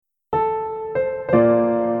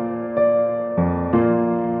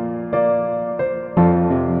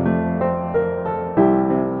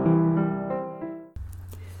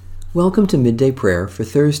Welcome to Midday Prayer for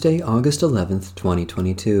Thursday, August 11th,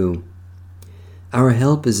 2022. Our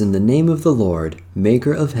help is in the name of the Lord,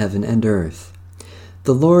 maker of heaven and earth.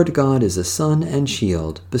 The Lord God is a sun and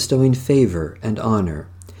shield, bestowing favor and honor.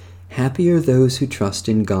 Happy are those who trust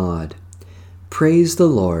in God. Praise the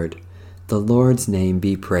Lord's name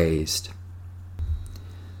be praised.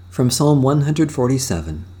 From Psalm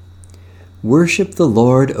 147. Worship the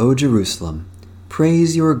Lord, O Jerusalem.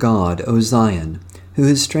 Praise your God, O Zion, who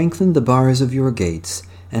has strengthened the bars of your gates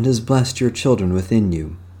and has blessed your children within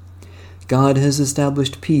you. God has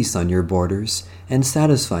established peace on your borders and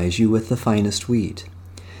satisfies you with the finest wheat.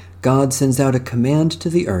 God sends out a command to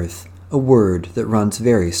the earth, a word that runs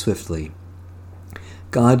very swiftly.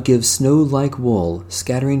 God gives snow like wool,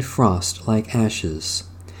 scattering frost like ashes.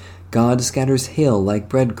 God scatters hail like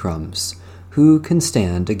breadcrumbs. Who can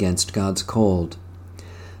stand against God's cold?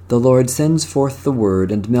 The Lord sends forth the word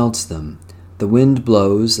and melts them. The wind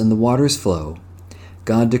blows and the waters flow.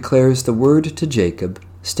 God declares the word to Jacob,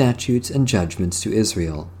 statutes and judgments to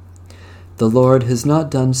Israel. The Lord has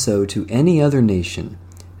not done so to any other nation.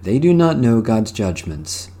 They do not know God's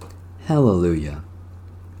judgments. Hallelujah.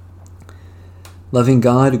 Loving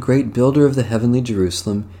God, great builder of the heavenly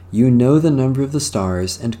Jerusalem, you know the number of the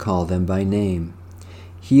stars and call them by name.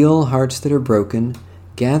 Heal hearts that are broken,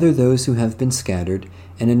 gather those who have been scattered,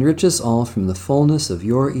 and enrich us all from the fullness of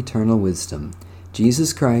your eternal wisdom.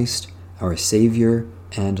 Jesus Christ, our Savior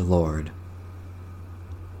and Lord.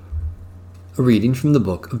 A reading from the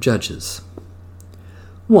book of Judges.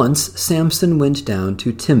 Once Samson went down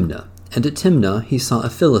to Timnah, and at Timnah he saw a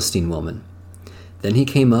Philistine woman. Then he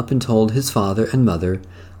came up and told his father and mother,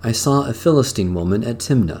 I saw a Philistine woman at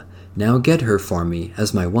Timnah. Now get her for me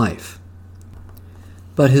as my wife.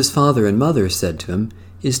 But his father and mother said to him,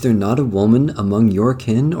 Is there not a woman among your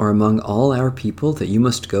kin or among all our people that you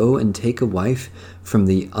must go and take a wife from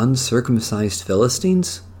the uncircumcised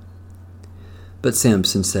Philistines? But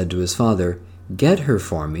Samson said to his father, Get her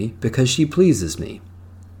for me, because she pleases me.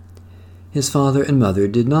 His father and mother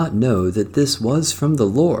did not know that this was from the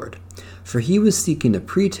Lord, for he was seeking a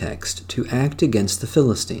pretext to act against the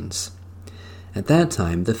Philistines. At that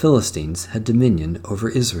time the Philistines had dominion over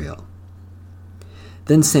Israel.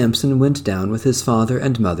 Then Samson went down with his father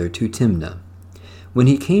and mother to Timnah. When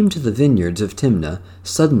he came to the vineyards of Timnah,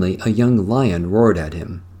 suddenly a young lion roared at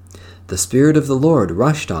him. The Spirit of the Lord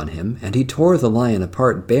rushed on him, and he tore the lion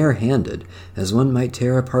apart bare-handed, as one might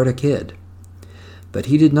tear apart a kid. But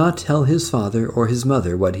he did not tell his father or his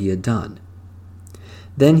mother what he had done.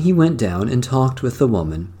 Then he went down and talked with the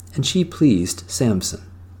woman, and she pleased Samson.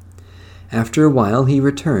 After a while he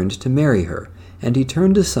returned to marry her, and he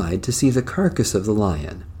turned aside to see the carcass of the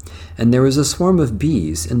lion, and there was a swarm of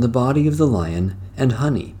bees in the body of the lion and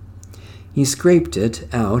honey. He scraped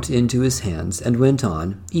it out into his hands and went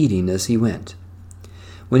on, eating as he went.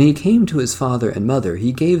 When he came to his father and mother,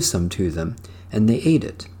 he gave some to them, and they ate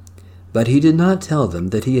it. But he did not tell them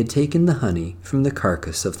that he had taken the honey from the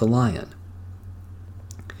carcass of the lion.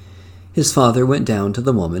 His father went down to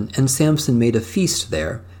the woman, and Samson made a feast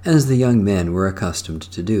there, as the young men were accustomed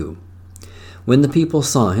to do. When the people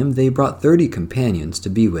saw him, they brought 30 companions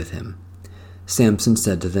to be with him. Samson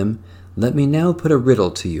said to them, Let me now put a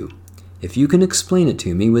riddle to you. If you can explain it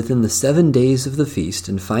to me within the 7 days of the feast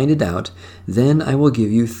and find it out, then I will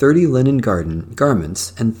give you 30 linen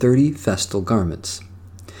garments and 30 festal garments.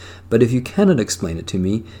 But if you cannot explain it to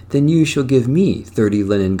me, then you shall give me 30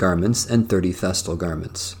 linen garments and 30 festal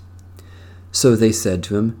garments. So they said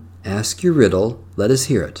to him, Ask your riddle, let us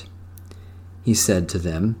hear it. He said to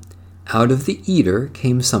them, Out of the eater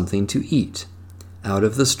came something to eat. Out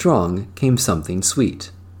of the strong came something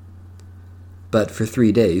sweet. But for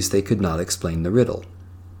 3 days they could not explain the riddle.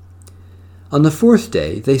 On the 4th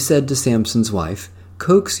day they said to Samson's wife,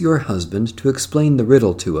 Coax your husband to explain the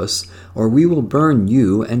riddle to us, or we will burn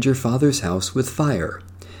you and your father's house with fire.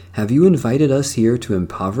 Have you invited us here to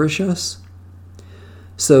impoverish us?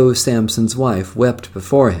 So Samson's wife wept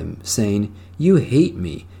before him, saying, You hate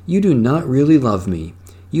me. You do not really love me.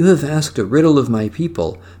 You have asked a riddle of my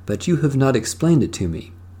people, but you have not explained it to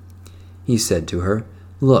me. He said to her,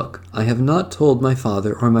 Look, I have not told my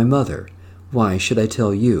father or my mother. Why should I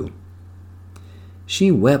tell you?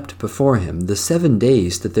 She wept before him the 7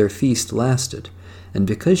 days that their feast lasted, and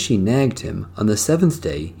because she nagged him, on the 7th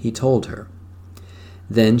day he told her.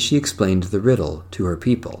 Then she explained the riddle to her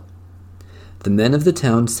people. The men of the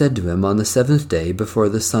town said to him on the 7th day before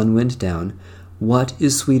the sun went down, What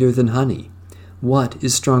is sweeter than honey? What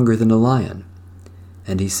is stronger than a lion?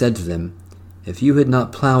 And he said to them, If you had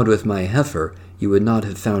not plowed with my heifer, you would not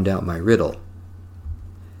have found out my riddle.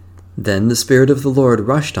 Then the Spirit of the Lord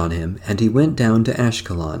rushed on him, and he went down to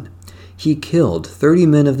Ashkelon. He killed 30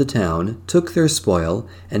 men of the town, took their spoil,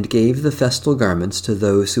 and gave the festal garments to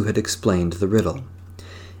those who had explained the riddle.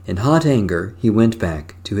 In hot anger he went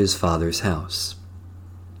back to his father's house.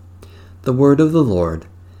 The word of the Lord.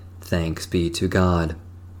 Thanks be to God.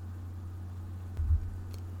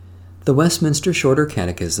 The Westminster Shorter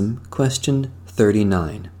Catechism, question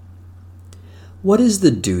 39. What is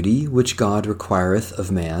the duty which God requireth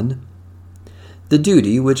of man? The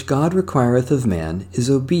duty which God requireth of man is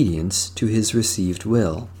obedience to his received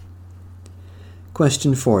will.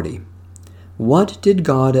 Question 40. What did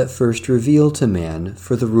God at first reveal to man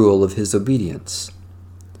for the rule of his obedience?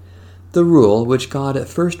 The rule which God at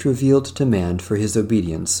first revealed to man for his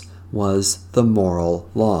obedience was the moral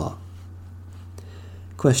law.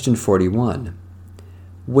 Question 41.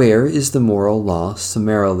 Where is the moral law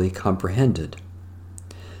summarily comprehended?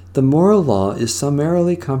 The moral law is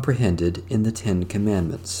summarily comprehended in the 10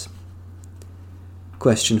 Commandments.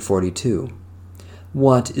 Question 42.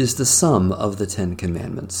 What is the sum of the 10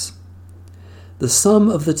 Commandments? The sum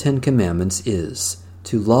of the 10 Commandments is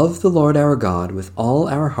to love the Lord our God with all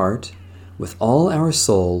our heart, with all our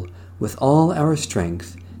soul, with all our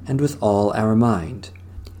strength, and with all our mind,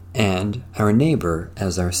 and our neighbor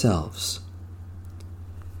as ourselves.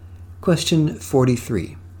 Question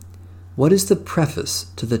 43. What is the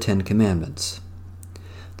preface to the 10 Commandments?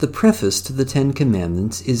 The preface to the 10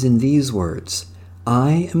 Commandments is in these words,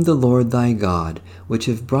 I am the Lord thy God, which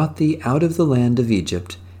have brought thee out of the land of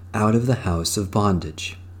Egypt, out of the house of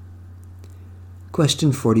bondage.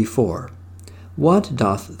 Question 44. What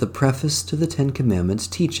doth the preface to the 10 Commandments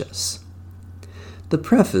teach us? The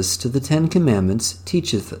preface to the 10 Commandments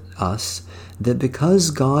teacheth us that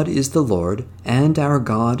because God is the Lord and our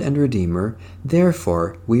God and Redeemer,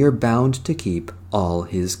 therefore we are bound to keep all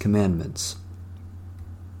his commandments.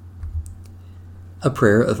 A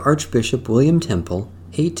prayer of Archbishop William Temple,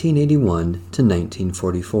 1881 to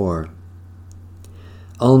 1944.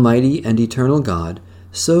 Almighty and eternal God,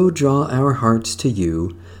 so draw our hearts to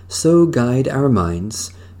you, so guide our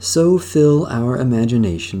minds, so fill our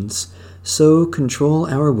imaginations, so control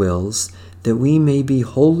our wills, that we may be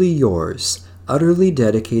wholly yours, utterly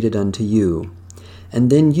dedicated unto you. And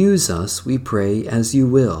then use us, we pray, as you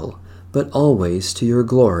will, but always to your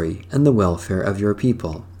glory and the welfare of your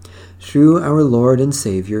people. Through our Lord and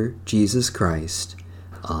Savior, Jesus Christ.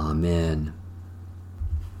 Amen.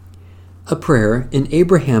 A prayer in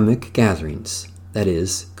Abrahamic gatherings, that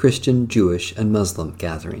is, Christian, Jewish, and Muslim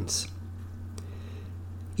gatherings.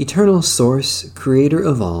 Eternal Source, Creator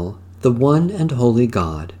of all, the one and holy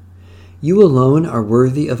God, you alone are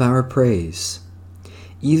worthy of our praise.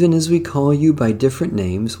 Even as we call you by different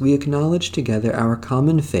names, we acknowledge together our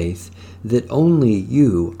common faith that only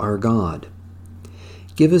you are God.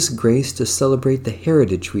 Give us grace to celebrate the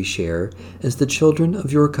heritage we share as the children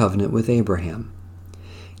of your covenant with Abraham.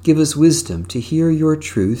 Give us wisdom to hear your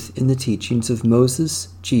truth in the teachings of Moses,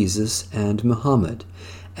 Jesus, and Muhammad,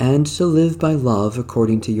 and to live by love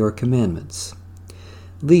according to your commandments.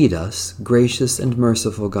 Lead us, gracious and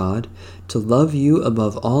merciful God, to love you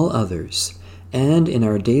above all others, and in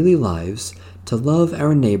our daily lives to love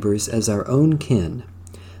our neighbors as our own kin.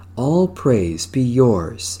 All praise be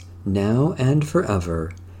yours, now and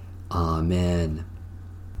forever. Amen.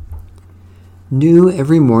 New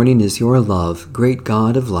every morning is your love, great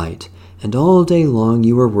God of light, and all day long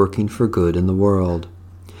you are working for good in the world.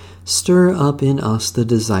 Stir up in us the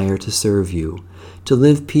desire to serve you, to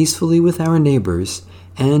live peacefully with our neighbors,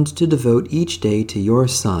 and to devote each day to your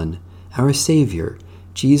Son, our Savior,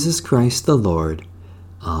 Jesus Christ the Lord.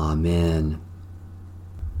 Amen.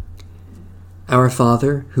 Our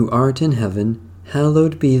Father, who art in heaven,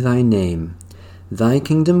 hallowed be thy name. Thy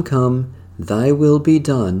kingdom come, thy will be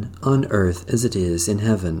done, on earth as it is in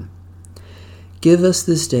heaven. Give us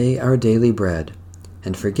this day our daily bread,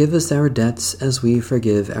 and forgive us our debts as we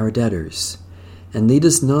forgive our debtors. And lead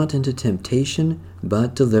us not into temptation,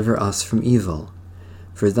 but deliver us from evil.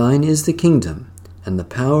 For thine is the kingdom, and the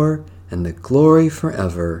power, and the glory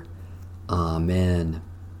forever. Amen.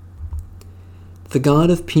 The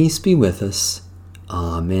God of peace be with us.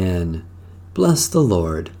 Amen. Bless the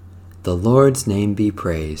Lord. The Lord's name be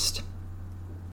praised.